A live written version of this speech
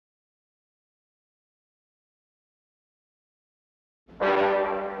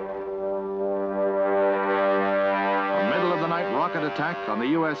attack on the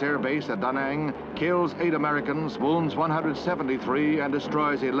U.S. Air Base at Da Nang kills 8 Americans, wounds 173, and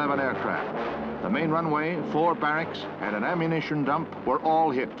destroys 11 aircraft. The main runway, 4 barracks, and an ammunition dump were all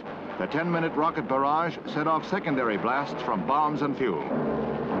hit. The 10-minute rocket barrage set off secondary blasts from bombs and fuel.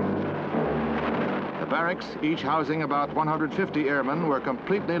 The barracks, each housing about 150 airmen, were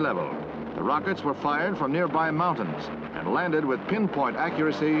completely leveled. The rockets were fired from nearby mountains and landed with pinpoint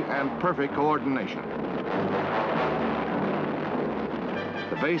accuracy and perfect coordination.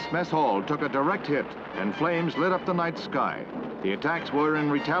 The base mess hall took a direct hit, and flames lit up the night sky. The attacks were in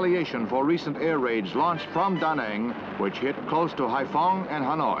retaliation for recent air raids launched from Da Nang, which hit close to Haiphong and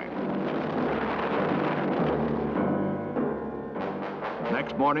Hanoi.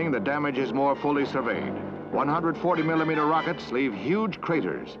 Next morning, the damage is more fully surveyed. 140mm rockets leave huge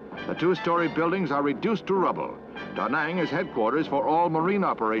craters. The 2-story buildings are reduced to rubble. Da Nang is headquarters for all marine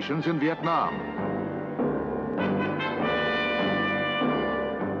operations in Vietnam.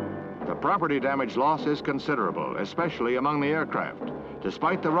 The property damage loss is considerable, especially among the aircraft.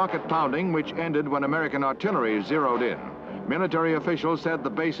 Despite the rocket pounding, which ended when American artillery zeroed in, military officials said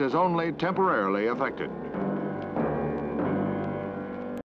the base is only temporarily affected.